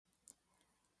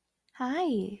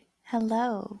Hi,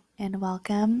 hello, and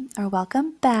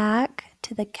welcome back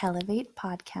to the Kelevate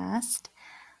podcast.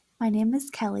 My name is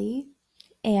Kelly,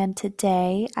 and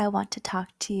today I want to talk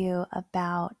to you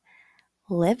about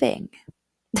living.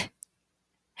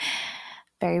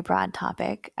 Very broad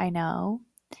topic, I know,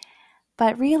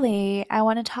 but really, I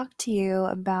want to talk to you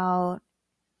about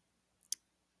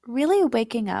really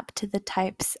waking up to the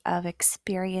types of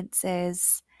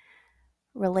experiences,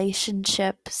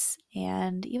 relationships,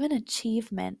 and even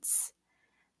achievements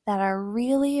that are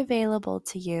really available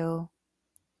to you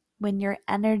when your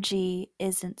energy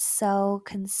isn't so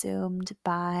consumed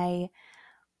by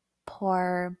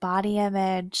poor body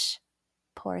image,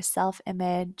 poor self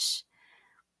image,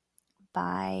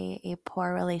 by a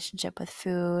poor relationship with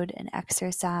food and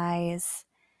exercise,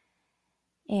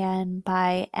 and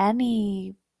by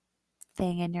anything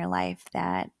in your life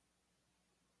that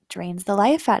drains the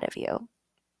life out of you,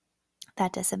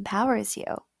 that disempowers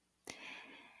you.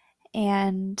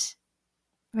 And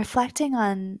reflecting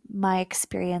on my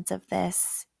experience of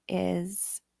this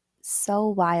is so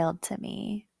wild to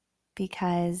me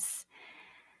because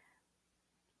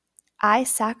I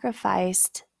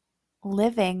sacrificed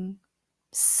living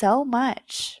so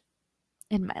much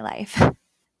in my life.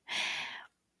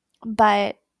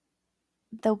 But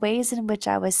the ways in which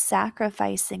I was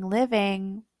sacrificing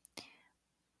living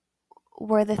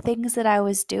were the things that I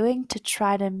was doing to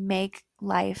try to make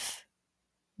life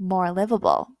more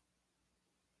livable.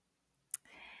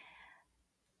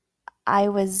 I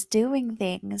was doing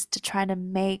things to try to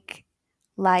make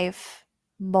life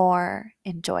more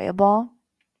enjoyable,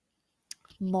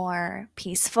 more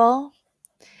peaceful,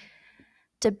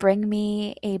 to bring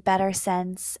me a better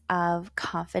sense of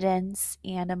confidence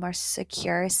and a more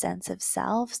secure sense of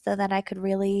self so that I could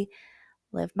really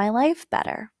live my life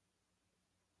better.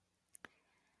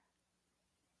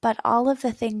 But all of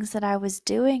the things that I was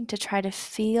doing to try to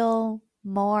feel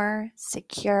more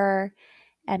secure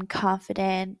and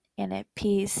confident and at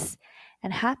peace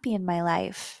and happy in my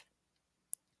life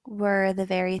were the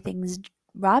very things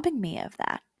robbing me of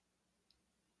that.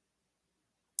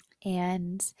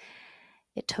 And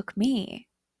it took me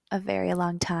a very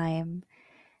long time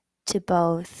to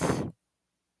both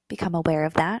become aware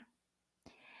of that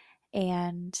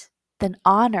and then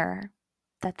honor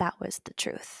that that was the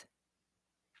truth.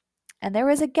 And there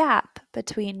was a gap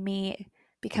between me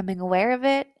becoming aware of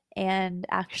it and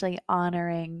actually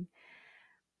honoring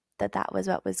that that was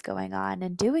what was going on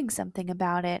and doing something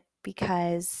about it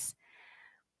because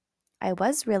I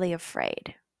was really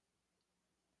afraid.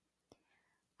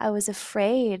 I was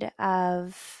afraid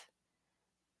of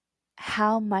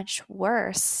how much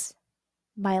worse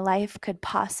my life could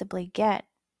possibly get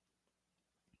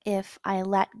if I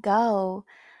let go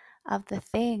of the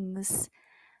things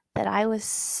that I was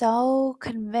so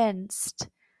convinced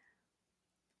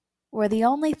were the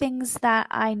only things that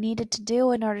I needed to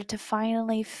do in order to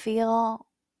finally feel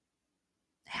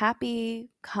happy,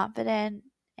 confident,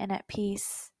 and at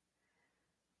peace.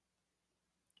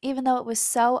 Even though it was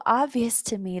so obvious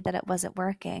to me that it wasn't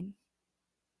working,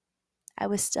 I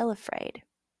was still afraid.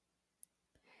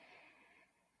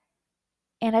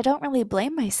 And I don't really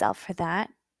blame myself for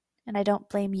that. And I don't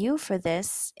blame you for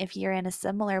this if you're in a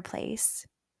similar place,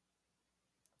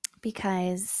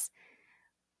 because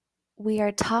we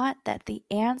are taught that the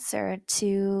answer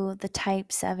to the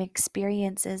types of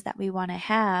experiences that we want to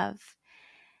have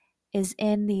is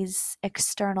in these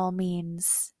external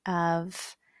means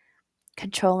of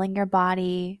controlling your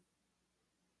body,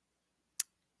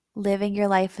 living your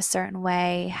life a certain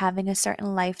way, having a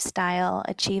certain lifestyle,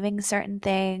 achieving certain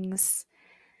things,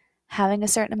 having a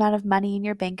certain amount of money in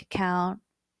your bank account.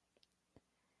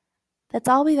 That's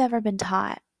all we've ever been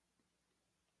taught.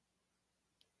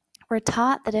 We're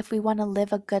taught that if we want to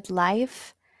live a good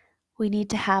life, we need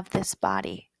to have this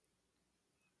body.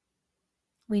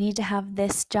 We need to have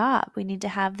this job. We need to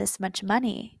have this much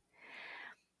money.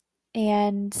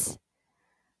 And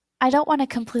I don't want to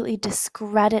completely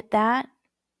discredit that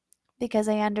because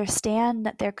I understand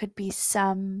that there could be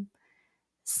some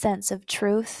sense of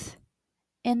truth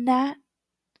in that.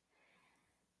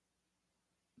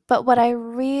 But what I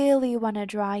really want to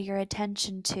draw your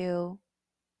attention to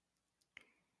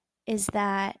is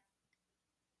that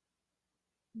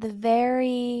the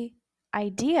very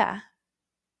idea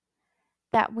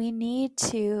that we need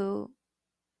to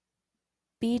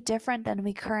be different than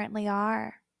we currently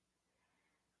are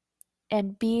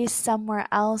and be somewhere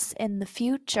else in the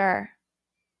future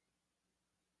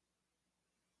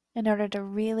in order to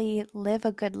really live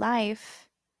a good life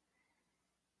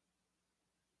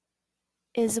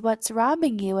is what's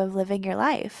robbing you of living your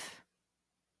life.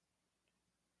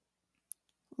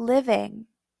 Living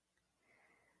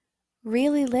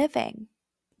really living.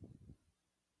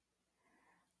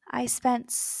 I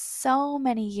spent so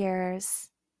many years,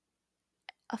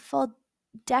 a full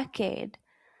decade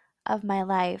of my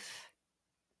life,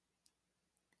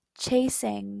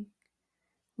 chasing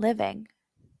living,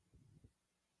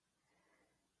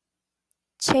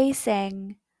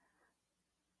 chasing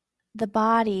the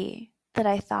body that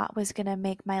I thought was going to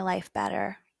make my life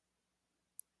better,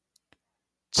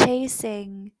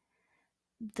 chasing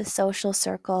the social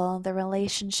circle, the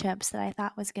relationships that I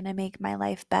thought was going to make my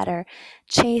life better,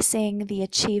 chasing the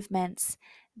achievements,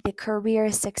 the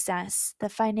career success, the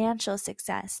financial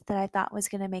success that I thought was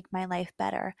going to make my life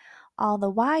better. All the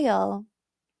while,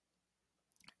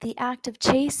 the act of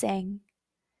chasing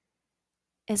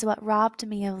is what robbed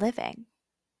me of living.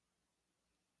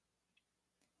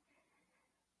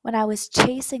 When I was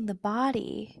chasing the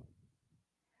body,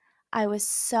 I was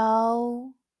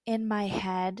so in my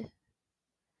head,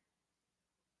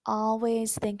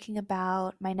 always thinking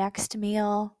about my next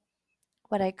meal,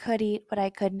 what I could eat, what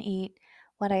I couldn't eat,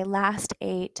 what I last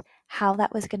ate, how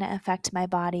that was going to affect my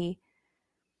body,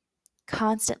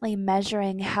 constantly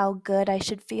measuring how good I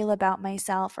should feel about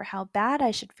myself or how bad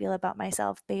I should feel about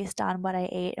myself based on what I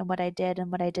ate and what I did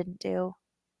and what I didn't do.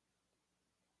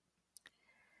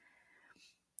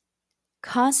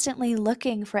 Constantly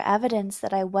looking for evidence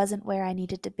that I wasn't where I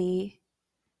needed to be.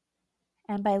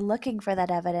 And by looking for that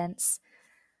evidence,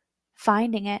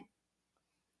 finding it,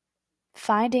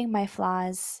 finding my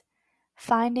flaws,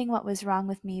 finding what was wrong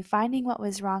with me, finding what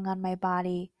was wrong on my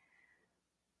body,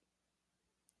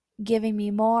 giving me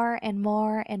more and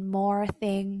more and more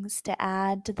things to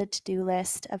add to the to-do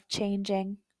list of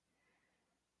changing.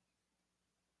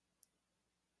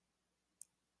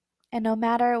 And no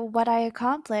matter what I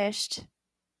accomplished,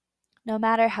 no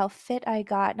matter how fit I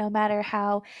got, no matter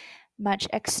how much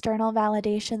external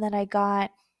validation that I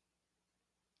got,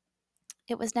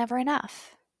 it was never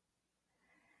enough.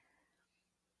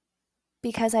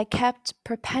 Because I kept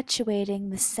perpetuating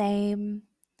the same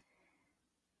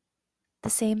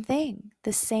thing,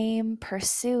 the same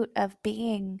pursuit of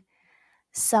being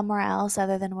somewhere else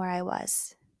other than where I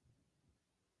was.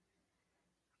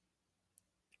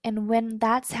 And when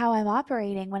that's how I'm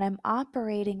operating, when I'm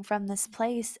operating from this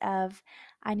place of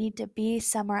I need to be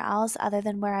somewhere else other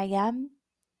than where I am,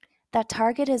 that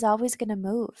target is always going to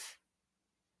move.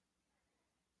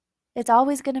 It's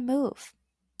always going to move.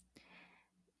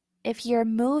 If you're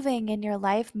moving in your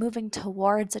life, moving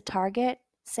towards a target,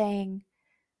 saying,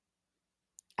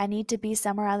 I need to be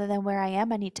somewhere other than where I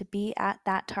am, I need to be at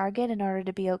that target in order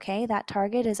to be okay, that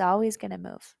target is always going to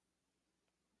move.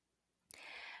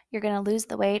 You're going to lose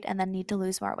the weight and then need to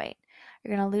lose more weight.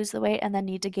 You're going to lose the weight and then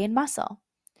need to gain muscle.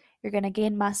 You're going to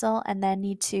gain muscle and then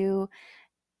need to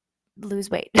lose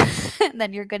weight. And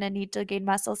then you're going to need to gain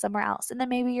muscle somewhere else. And then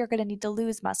maybe you're going to need to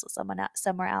lose muscle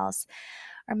somewhere else.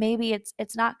 Or maybe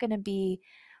it's not going to be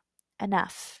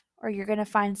enough. Or you're going to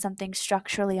find something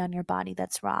structurally on your body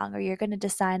that's wrong. Or you're going to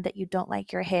decide that you don't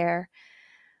like your hair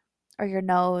or your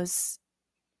nose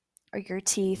or your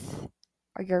teeth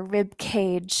or your rib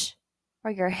cage or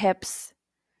your hips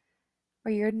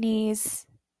or your knees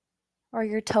or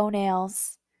your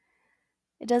toenails.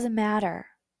 It doesn't matter.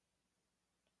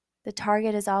 The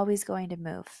target is always going to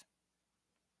move.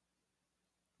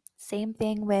 Same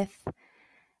thing with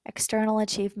external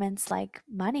achievements like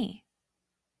money.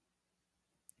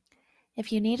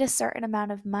 If you need a certain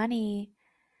amount of money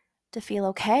to feel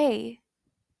okay,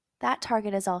 that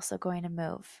target is also going to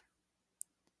move.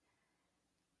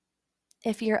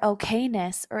 If your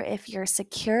okayness or if your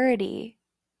security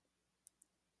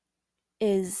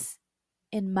is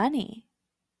in money,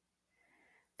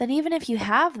 then even if you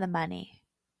have the money,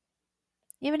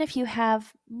 even if you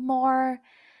have more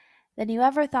than you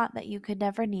ever thought that you could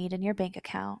never need in your bank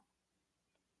account,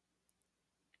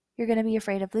 you're going to be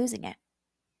afraid of losing it.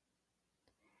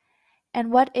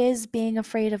 And what is being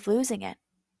afraid of losing it?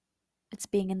 It's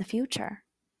being in the future.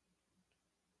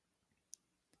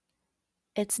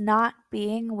 It's not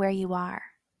being where you are.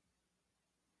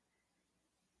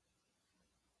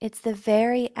 It's the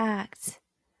very act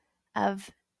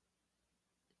of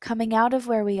coming out of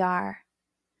where we are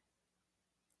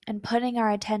and putting our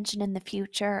attention in the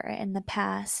future or in the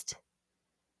past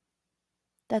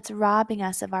that's robbing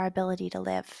us of our ability to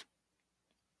live.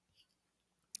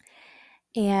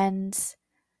 And,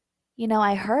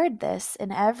 I heard this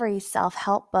in every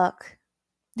self-help book,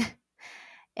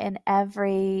 in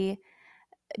every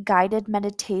guided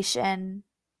meditation,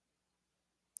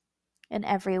 in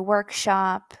every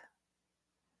workshop,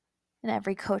 in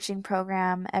every coaching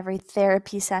program, every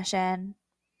therapy session,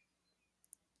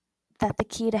 that the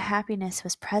key to happiness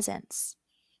was presence.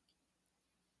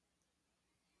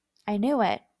 I knew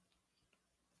it.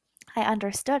 I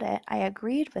understood it. I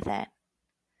agreed with it.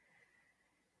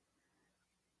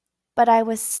 But I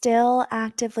was still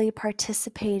actively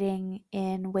participating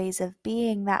in ways of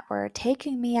being that were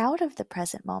taking me out of the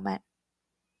present moment.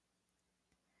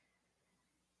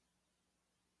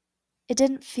 It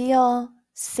didn't feel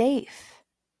safe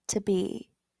to be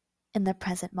in the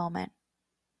present moment.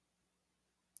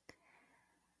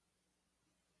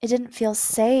 It didn't feel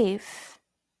safe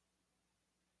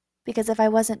because if I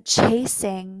wasn't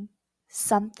chasing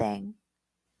something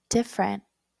different,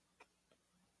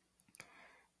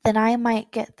 then I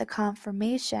might get the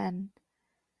confirmation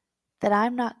that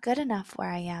I'm not good enough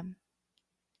where I am,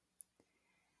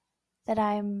 that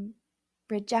I'm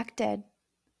rejected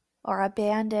or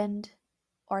abandoned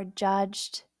or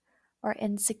judged or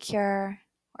insecure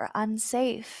or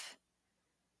unsafe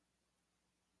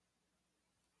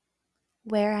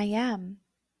where I am.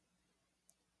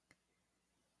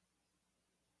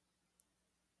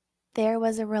 There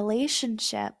was a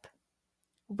relationship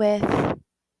with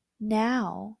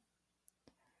now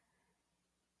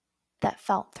that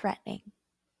felt threatening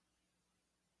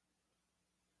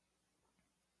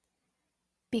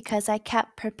because I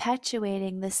kept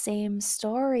perpetuating the same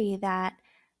story that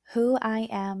who I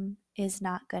am is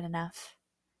not good enough.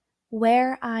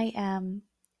 Where I am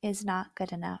is not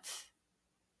good enough.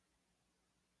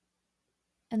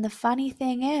 And the funny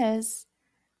thing is,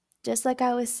 just like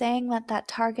I was saying that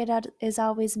target is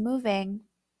always moving,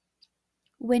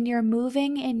 when you're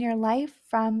moving in your life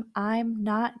from I'm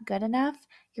not good enough,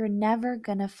 you're never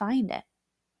gonna find it.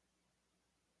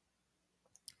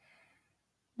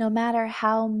 No matter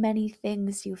how many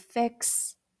things you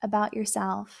fix about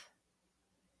yourself.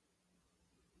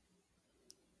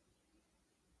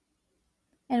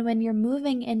 And when you're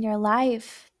moving in your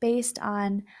life based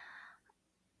on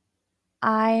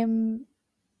I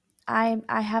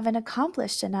haven't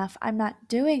accomplished enough, I'm not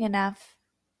doing enough,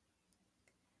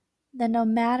 then no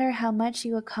matter how much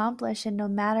you accomplish and no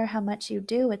matter how much you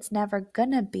do, it's never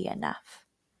gonna be enough.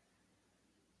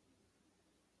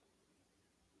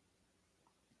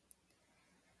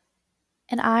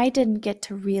 And I didn't get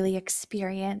to really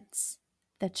experience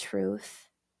the truth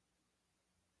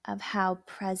of how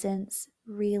presence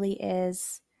really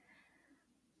is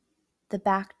the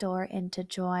back door into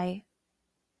joy,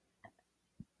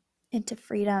 into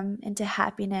freedom, into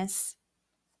happiness,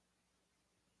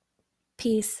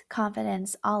 peace,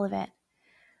 confidence, all of it.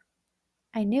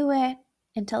 I knew it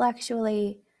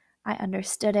intellectually, I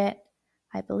understood it,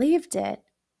 I believed it,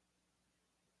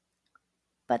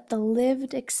 but the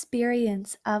lived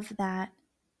experience of that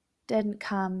didn't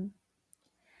come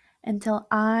until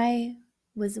I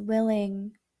was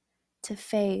willing to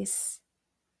face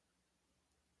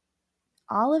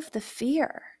all of the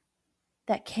fear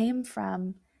that came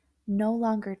from no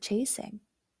longer chasing.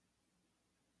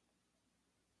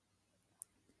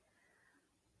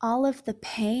 All of the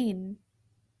pain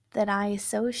that I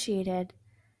associated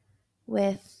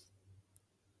with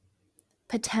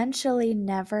potentially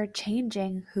never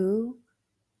changing who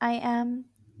I am,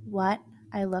 what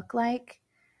I look like,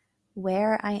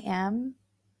 where I am.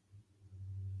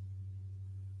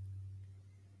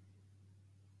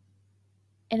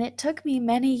 And it took me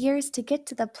many years to get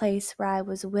to the place where I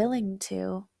was willing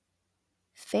to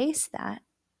face that.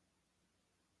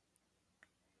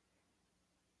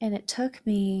 And it took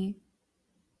me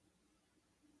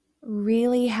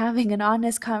really having an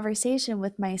honest conversation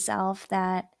with myself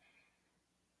that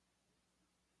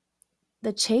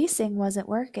the chasing wasn't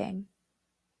working,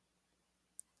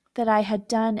 that I had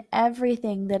done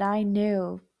everything that I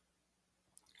knew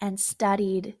and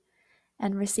studied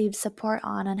and received support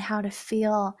on how to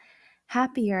feel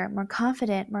happier, more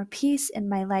confident, more peace in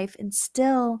my life, and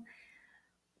still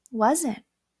wasn't.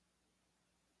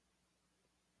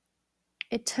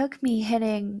 It took me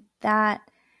hitting that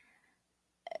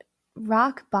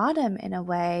rock bottom in a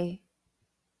way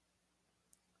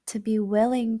to be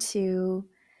willing to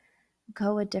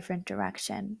go a different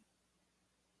direction.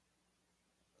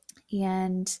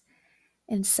 And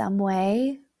in some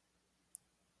way,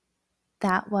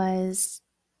 that was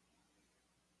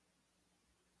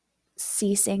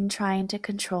ceasing trying to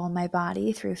control my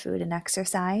body through food and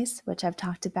exercise, which I've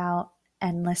talked about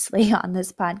endlessly on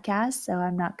this podcast, so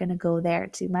I'm not going to go there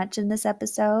too much in this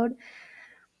episode.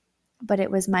 But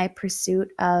it was my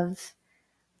pursuit of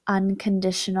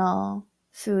unconditional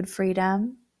food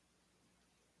freedom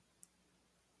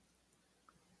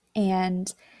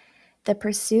and the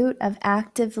pursuit of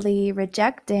actively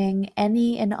rejecting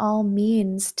any and all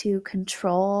means to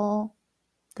control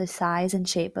the size and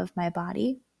shape of my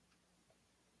body.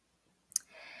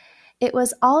 it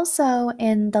was also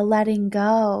in the letting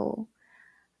go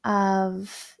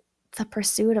of the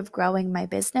pursuit of growing my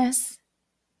business.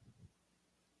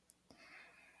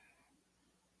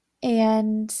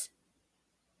 And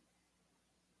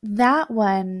that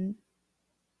one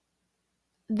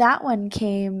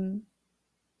came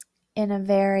in a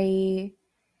very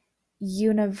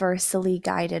universally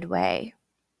guided way,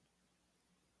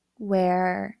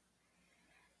 where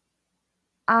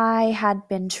I had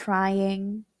been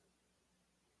trying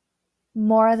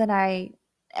more than I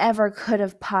ever could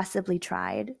have possibly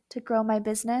tried to grow my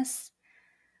business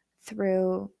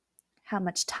through how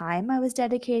much time I was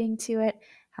dedicating to it,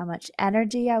 how much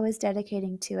energy I was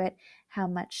dedicating to it, how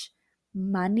much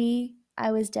money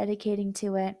I was dedicating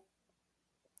to it,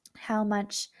 how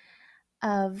much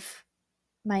of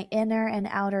my inner and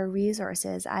outer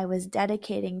resources I was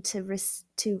dedicating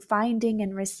to finding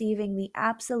and receiving the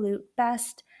absolute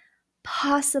best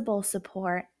possible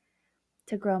support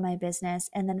to grow my business,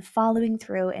 and then following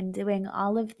through and doing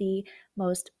all of the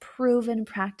most proven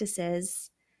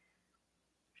practices,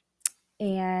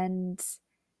 and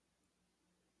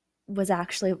was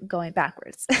actually going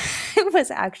backwards. It was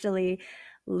actually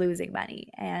losing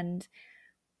money and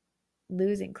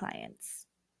losing clients.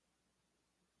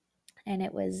 And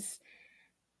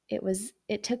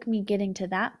it took me getting to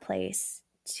that place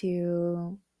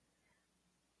to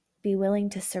be willing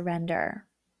to surrender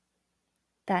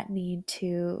that need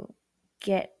to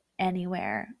get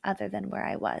anywhere other than where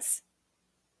I was.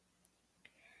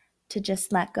 To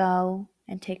just let go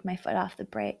and take my foot off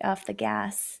the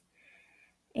gas,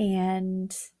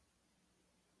 and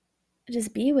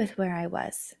just be with where I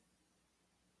was.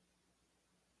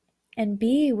 And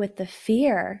be with the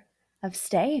fear of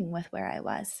staying with where I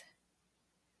was.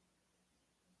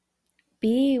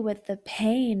 Be with the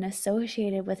pain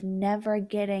associated with never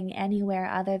getting anywhere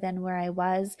other than where I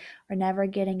was, or never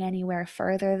getting anywhere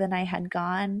further than I had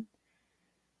gone.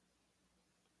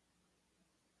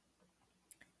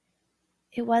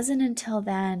 It wasn't until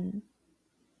then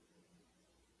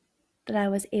that I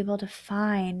was able to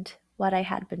find what I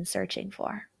had been searching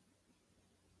for.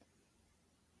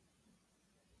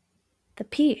 The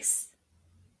peace,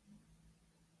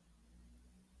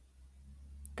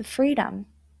 the freedom,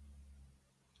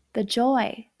 the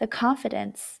joy, the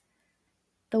confidence,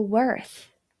 the worth,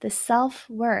 the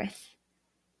self-worth,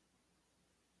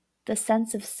 the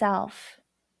sense of self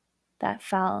that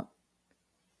felt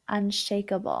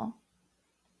unshakable.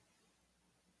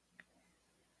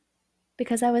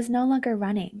 Because I was no longer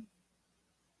running.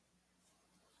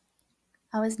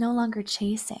 I was no longer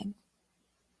chasing.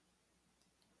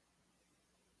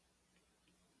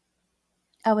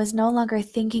 I was no longer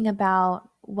thinking about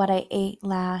what I ate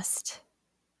last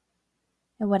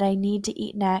and what I need to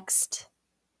eat next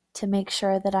to make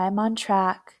sure that I'm on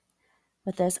track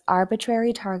with this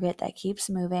arbitrary target that keeps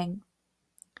moving.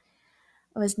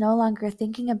 I was no longer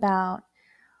thinking about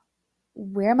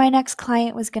where my next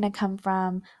client was going to come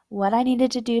from, what I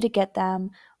needed to do to get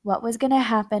them, what was going to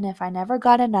happen if I never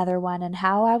got another one, and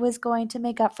how I was going to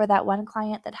make up for that one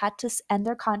client that had to end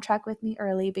their contract with me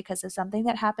early because of something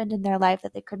that happened in their life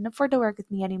that they couldn't afford to work with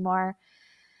me anymore.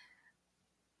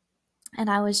 And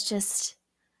I was just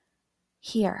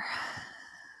here,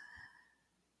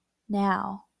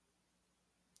 now.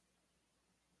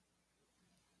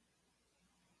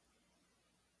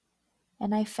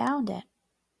 And I found it.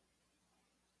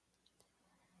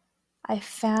 I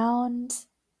found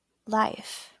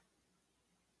life.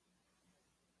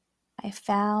 I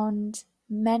found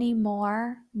many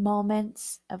more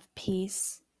moments of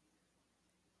peace,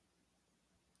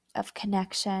 of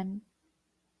connection,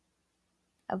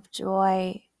 of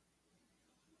joy,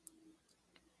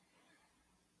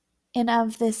 and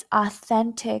of this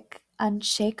authentic,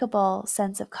 unshakable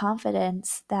sense of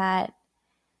confidence that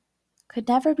could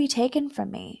never be taken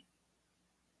from me,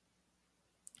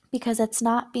 because it's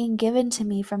not being given to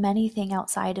me from anything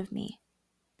outside of me.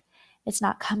 It's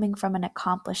not coming from an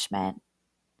accomplishment.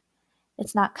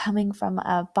 It's not coming from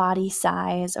a body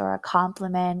size or a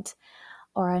compliment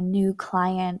or a new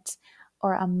client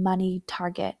or a money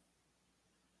target.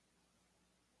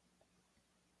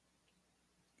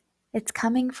 It's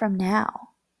coming from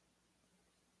now.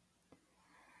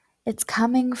 It's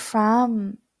coming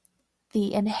from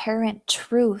the inherent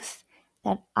truth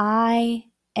that I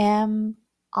am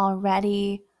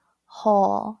already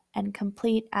whole and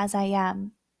complete as I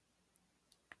am.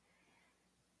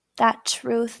 That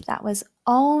truth that was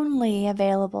only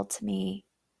available to me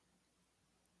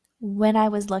when I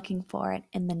was looking for it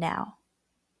in the now,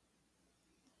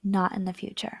 not in the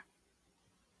future.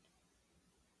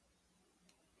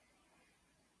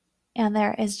 And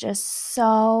there is just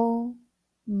so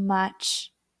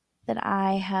much that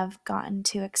I have gotten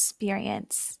to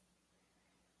experience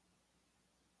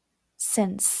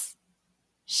since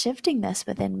shifting this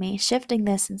within me, shifting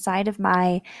this inside of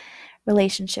my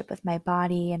relationship with my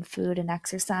body and food and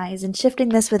exercise, and shifting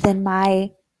this within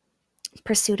my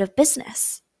pursuit of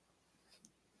business.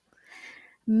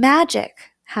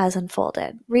 Magic has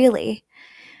unfolded, really.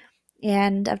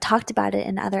 And I've talked about it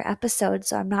in other episodes,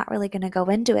 so I'm not really going to go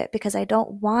into it because I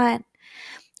don't want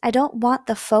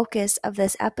the focus of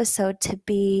this episode to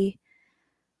be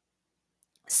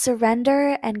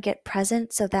surrender and get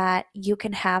present so that you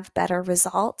can have better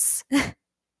results.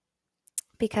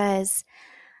 Because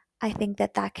I think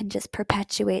that can just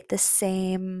perpetuate the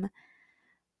same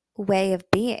way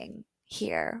of being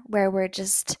here, where we're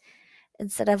just,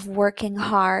 instead of working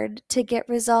hard to get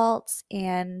results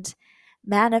and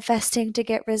manifesting to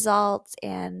get results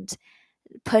and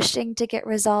pushing to get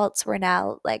results, we're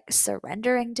now like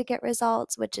surrendering to get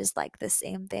results, which is like the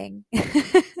same thing.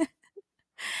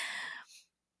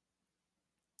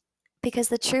 Because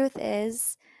the truth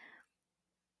is,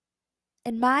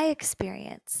 in my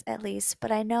experience at least,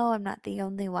 but I know I'm not the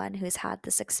only one who's had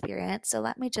this experience, so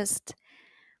let me just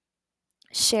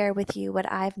share with you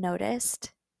what I've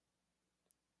noticed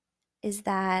is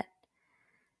that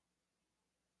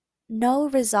no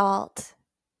result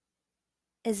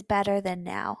is better than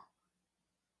now.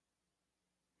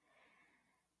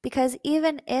 Because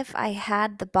even if I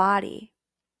had the body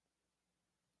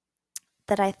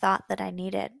that I thought that I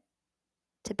needed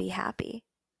to be happy,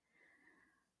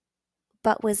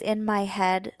 but was in my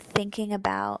head thinking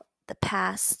about the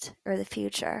past or the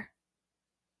future,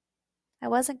 I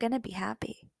wasn't going to be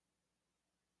happy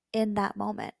in that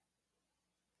moment.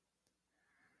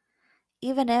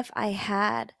 Even if I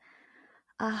had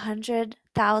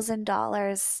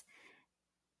 $100,000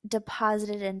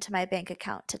 deposited into my bank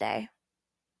account today,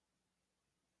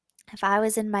 if I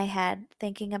was in my head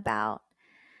thinking about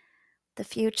the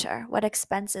future, what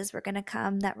expenses were going to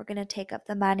come that were going to take up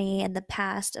the money, in the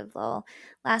past of, well,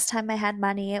 last time I had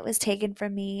money, it was taken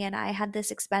from me and I had this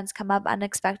expense come up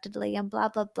unexpectedly and blah,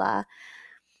 blah, blah,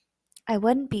 I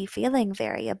wouldn't be feeling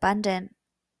very abundant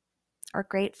or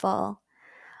grateful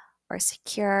or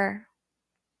secure.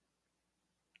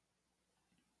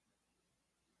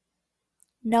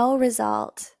 No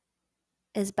result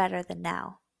is better than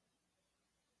now.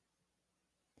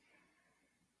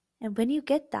 And when you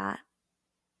get that,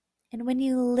 and when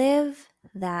you live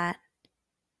that,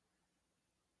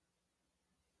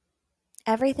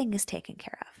 everything is taken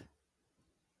care of.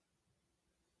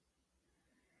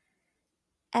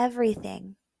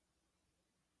 Everything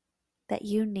that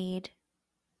you need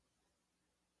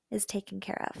is taken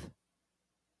care of.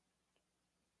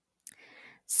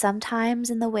 Sometimes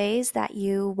in the ways that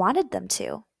you wanted them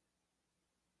to.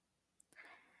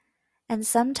 And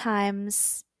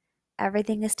sometimes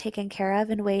everything is taken care of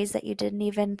in ways that you didn't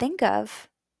even think of,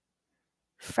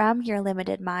 from your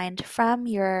limited mind, from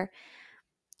your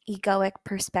egoic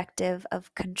perspective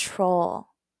of control.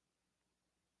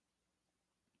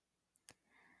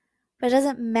 But it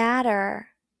doesn't matter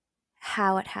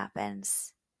how it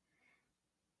happens.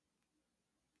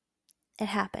 It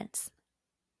happens.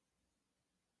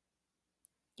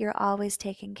 You're always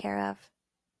taken care of.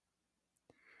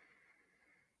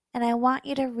 And I want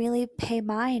you to really pay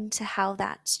mind to how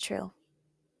that's true.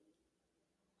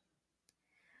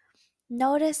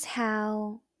 Notice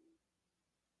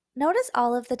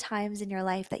all of the times in your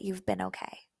life that you've been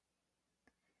okay.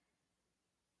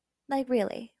 Like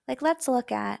really, let's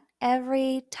look at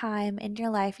every time in your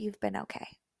life you've been okay.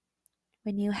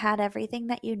 When you had everything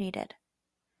that you needed.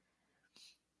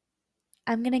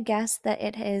 I'm going to guess that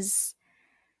it is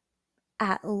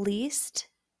at least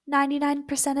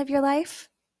 99% of your life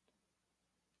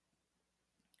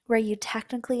where you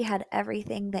technically had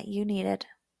everything that you needed,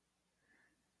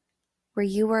 where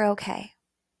you were okay.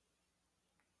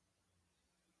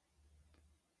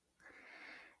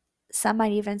 Some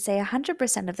might even say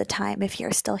 100% of the time if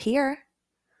you're still here.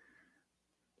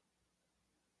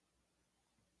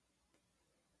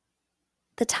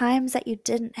 The times that you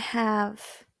didn't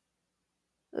have,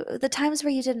 the times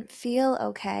where you didn't feel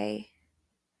okay,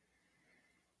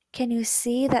 can you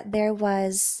see that there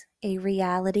was a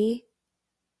reality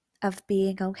of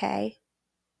being okay?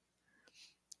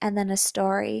 And then a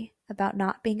story about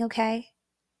not being okay?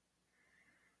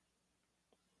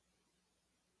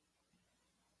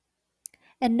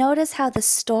 And notice how the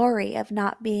story of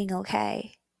not being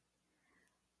okay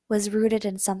was rooted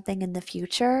in something in the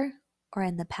future or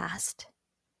in the past.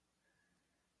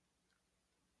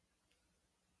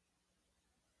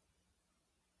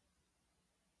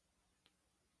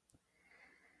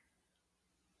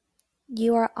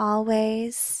 You are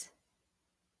always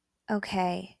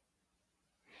okay.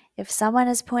 If someone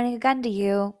is pointing a gun to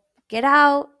you, get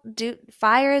out.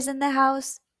 Fire is in the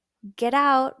house. Get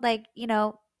out.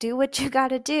 Do what you got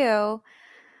to do.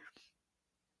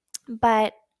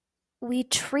 But we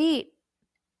treat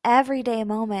everyday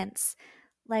moments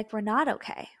like we're not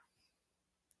okay.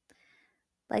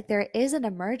 Like there is an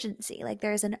emergency, like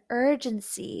there's an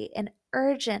urgency, an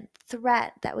urgent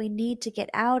threat that we need to get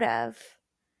out of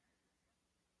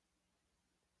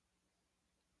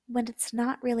when it's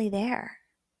not really there.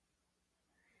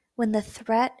 When the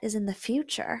threat is in the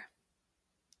future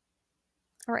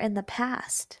or in the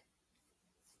past.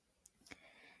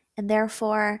 And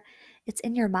therefore, it's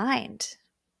in your mind.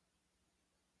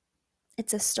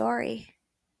 It's a story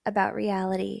about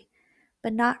reality,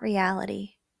 but not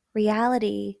reality.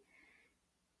 Reality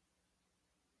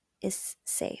is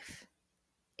safe.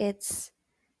 It's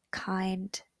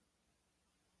kind.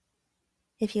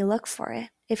 If you look for it,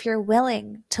 if you're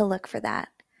willing to look for that,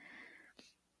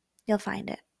 you'll find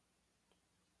it.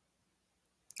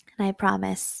 And I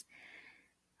promise,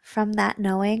 from that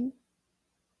knowing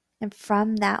and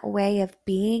from that way of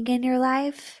being in your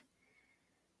life,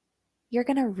 you're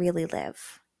going to really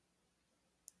live.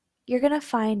 You're going to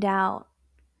find out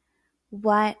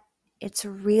what it's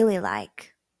really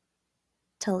like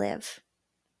to live,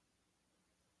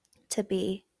 to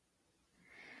be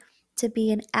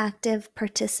an active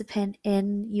participant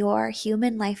in your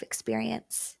human life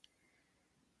experience,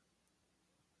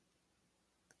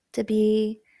 to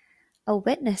be a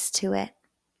witness to it,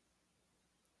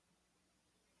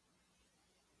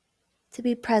 to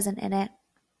be present in it,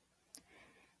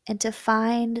 and to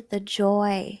find the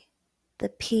joy, the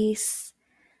peace,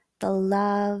 the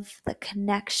love, the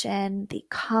connection, the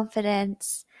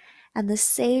confidence, and the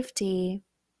safety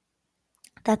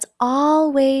that's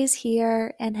always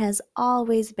here and has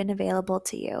always been available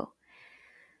to you,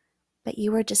 but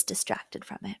you were just distracted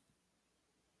from it.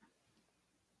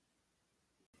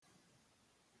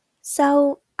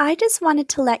 So I just wanted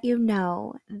to let you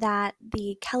know that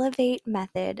the Kelevate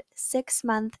Method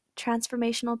 6-month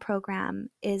transformational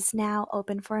program is now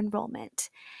open for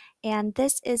enrollment. And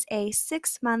this is a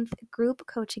 6-month group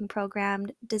coaching program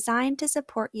designed to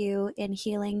support you in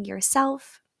healing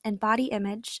yourself and body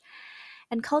image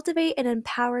and cultivate an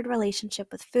empowered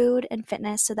relationship with food and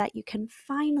fitness so that you can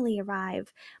finally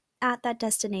arrive at that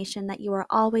destination that you were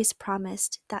always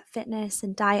promised that fitness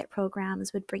and diet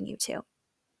programs would bring you to.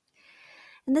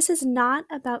 And this is not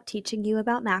about teaching you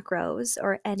about macros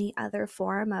or any other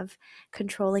form of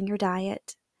controlling your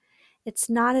diet. It's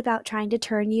not about trying to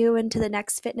turn you into the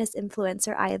next fitness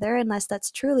influencer either, unless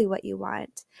that's truly what you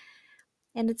want.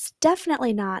 And it's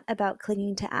definitely not about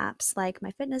clinging to apps like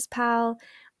MyFitnessPal,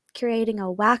 creating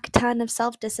a whack ton of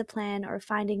self-discipline, or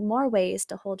finding more ways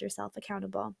to hold yourself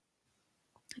accountable.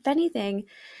 If anything,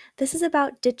 this is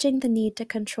about ditching the need to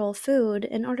control food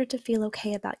in order to feel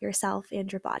okay about yourself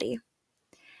and your body.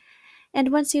 And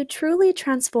once you truly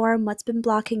transform what's been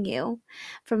blocking you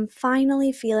from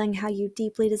finally feeling how you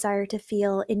deeply desire to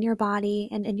feel in your body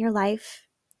and in your life,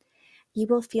 you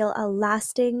will feel a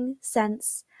lasting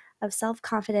sense of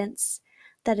self-confidence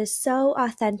that is so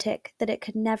authentic that it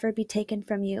could never be taken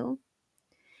from you.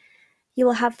 You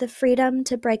will have the freedom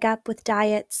to break up with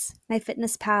diets,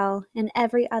 MyFitnessPal, and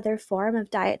every other form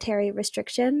of dietary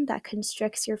restriction that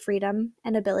constricts your freedom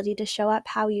and ability to show up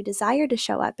how you desire to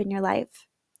show up in your life.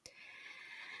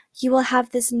 You will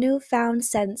have this newfound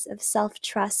sense of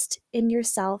self-trust in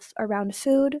yourself around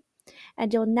food,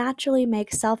 and you'll naturally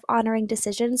make self-honoring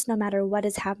decisions no matter what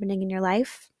is happening in your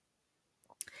life.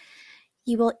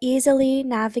 You will easily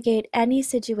navigate any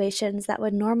situations that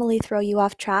would normally throw you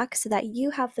off track so that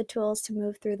you have the tools to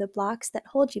move through the blocks that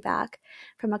hold you back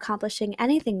from accomplishing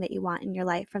anything that you want in your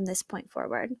life from this point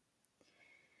forward.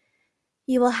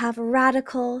 You will have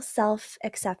radical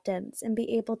self-acceptance and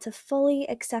be able to fully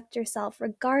accept yourself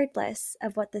regardless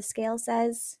of what the scale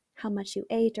says, how much you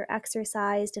ate or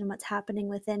exercised, and what's happening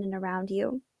within and around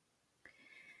you.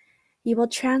 You will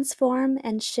transform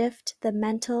and shift the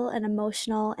mental and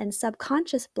emotional and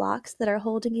subconscious blocks that are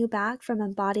holding you back from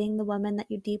embodying the woman that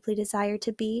you deeply desire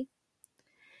to be.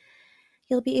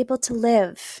 You'll be able to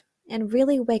live and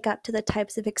really wake up to the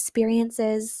types of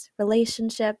experiences,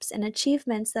 relationships, and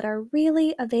achievements that are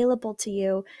really available to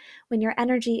you when your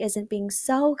energy isn't being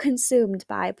so consumed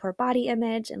by poor body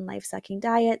image and life-sucking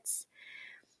diets.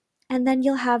 And then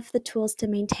you'll have the tools to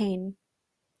maintaining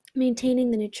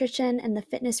the nutrition and the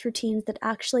fitness routines that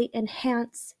actually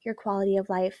enhance your quality of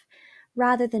life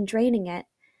rather than draining it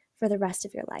for the rest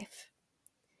of your life.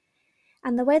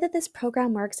 And the way that this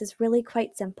program works is really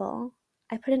quite simple.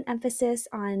 I put an emphasis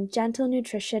on gentle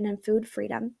nutrition and food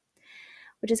freedom,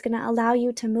 which is going to allow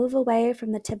you to move away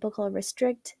from the typical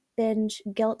restrict, binge,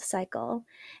 guilt cycle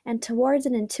and towards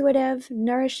an intuitive,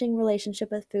 nourishing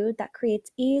relationship with food that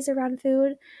creates ease around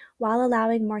food while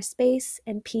allowing more space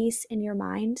and peace in your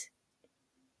mind.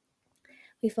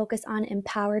 We focus on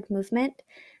empowered movement,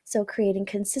 so creating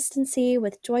consistency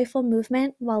with joyful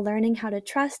movement while learning how to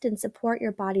trust and support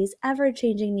your body's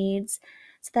ever-changing needs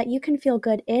so that you can feel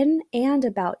good in and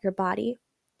about your body.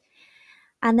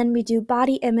 And then we do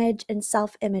body image and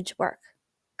self-image work,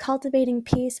 cultivating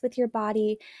peace with your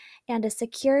body and a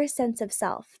secure sense of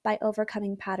self by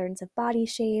overcoming patterns of body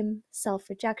shame,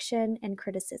 self-rejection, and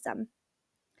criticism.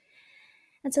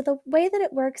 And so the way that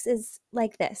it works is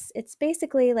like this. It's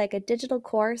basically like a digital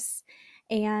course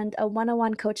and a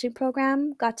one-on-one coaching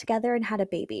program got together and had a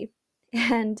baby.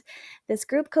 And this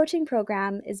group coaching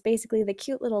program is basically the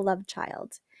cute little love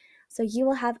child. So you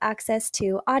will have access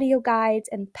to audio guides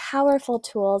and powerful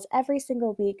tools every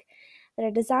single week that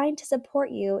are designed to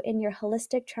support you in your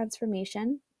holistic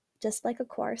transformation, just like a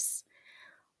course,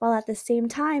 while at the same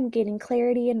time gaining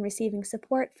clarity and receiving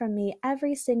support from me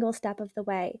every single step of the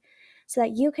way so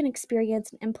that you can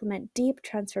experience and implement deep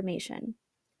transformation,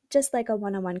 just like a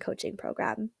one-on-one coaching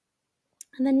program.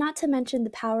 And then not to mention the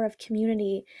power of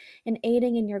community in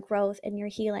aiding in your growth and your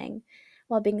healing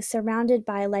while being surrounded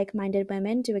by like-minded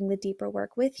women doing the deeper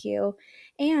work with you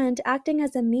and acting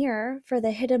as a mirror for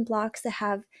the hidden blocks that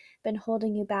have been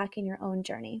holding you back in your own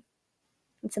journey.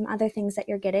 And some other things that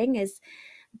you're getting is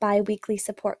bi-weekly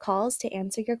support calls to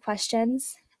answer your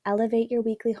questions, elevate your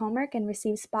weekly homework, and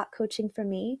receive spot coaching from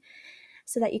me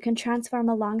so that you can transform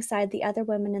alongside the other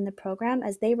women in the program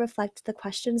as they reflect the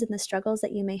questions and the struggles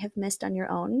that you may have missed on your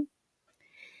own.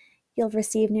 You'll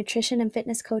receive nutrition and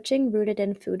fitness coaching rooted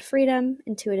in food freedom,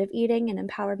 intuitive eating, and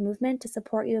empowered movement to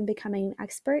support you in becoming an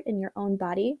expert in your own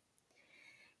body.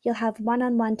 You'll have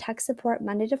one-on-one tech support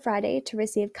Monday to Friday to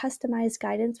receive customized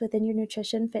guidance within your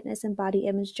nutrition, fitness, and body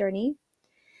image journey.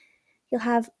 You'll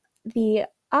have the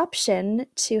option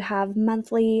to have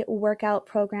monthly workout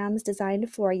programs designed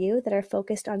for you that are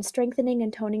focused on strengthening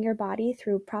and toning your body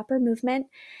through proper movement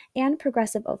and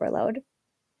progressive overload,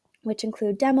 which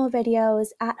include demo videos,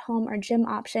 at-home or gym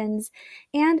options,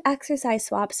 and exercise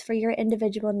swaps for your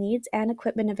individual needs and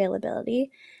equipment availability.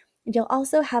 And you'll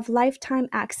also have lifetime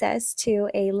access to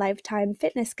a lifetime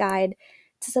fitness guide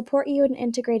to support you in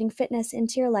integrating fitness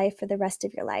into your life for the rest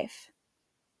of your life.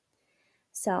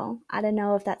 So I don't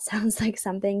know if that sounds like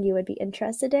something you would be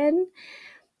interested in.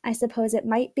 I suppose it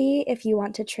might be if you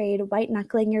want to trade white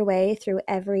knuckling your way through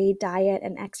every diet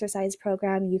and exercise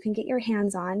program you can get your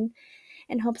hands on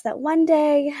in hopes that one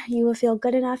day you will feel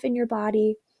good enough in your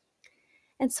body,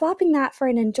 and swapping that for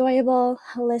an enjoyable,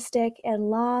 holistic, and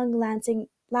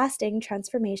long-lasting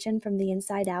transformation from the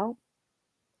inside out.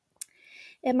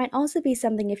 It might also be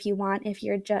something if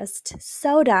you're just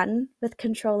so done with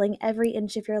controlling every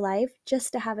inch of your life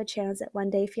just to have a chance at one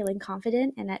day feeling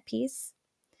confident and at peace.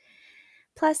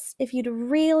 Plus, if you'd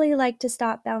really like to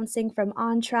stop bouncing from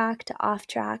on track to off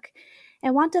track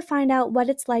and want to find out what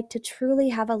it's like to truly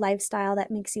have a lifestyle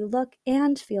that makes you look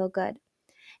and feel good,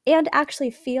 and actually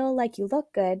feel like you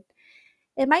look good,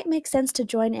 it might make sense to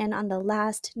join in on the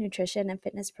last nutrition and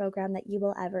fitness program that you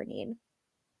will ever need.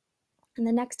 And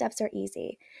the next steps are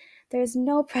easy. There's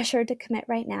no pressure to commit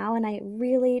right now, and I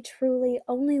really, truly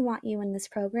only want you in this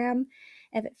program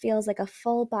if it feels like a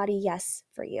full body yes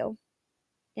for you.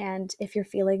 And if you're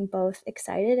feeling both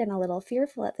excited and a little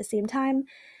fearful at the same time,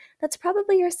 that's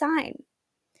probably your sign.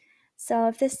 So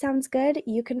if this sounds good,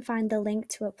 you can find the link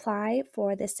to apply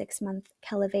for the 6-month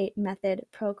Kelevate Method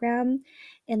program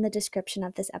in the description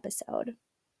of this episode.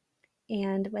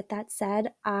 And with that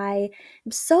said, I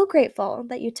am so grateful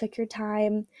that you took your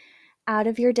time out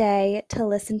of your day to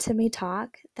listen to me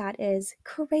talk. That is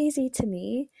crazy to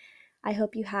me. I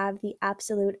hope you have the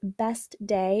absolute best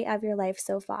day of your life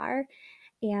so far.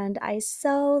 And I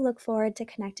so look forward to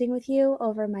connecting with you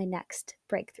over my next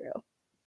breakthrough.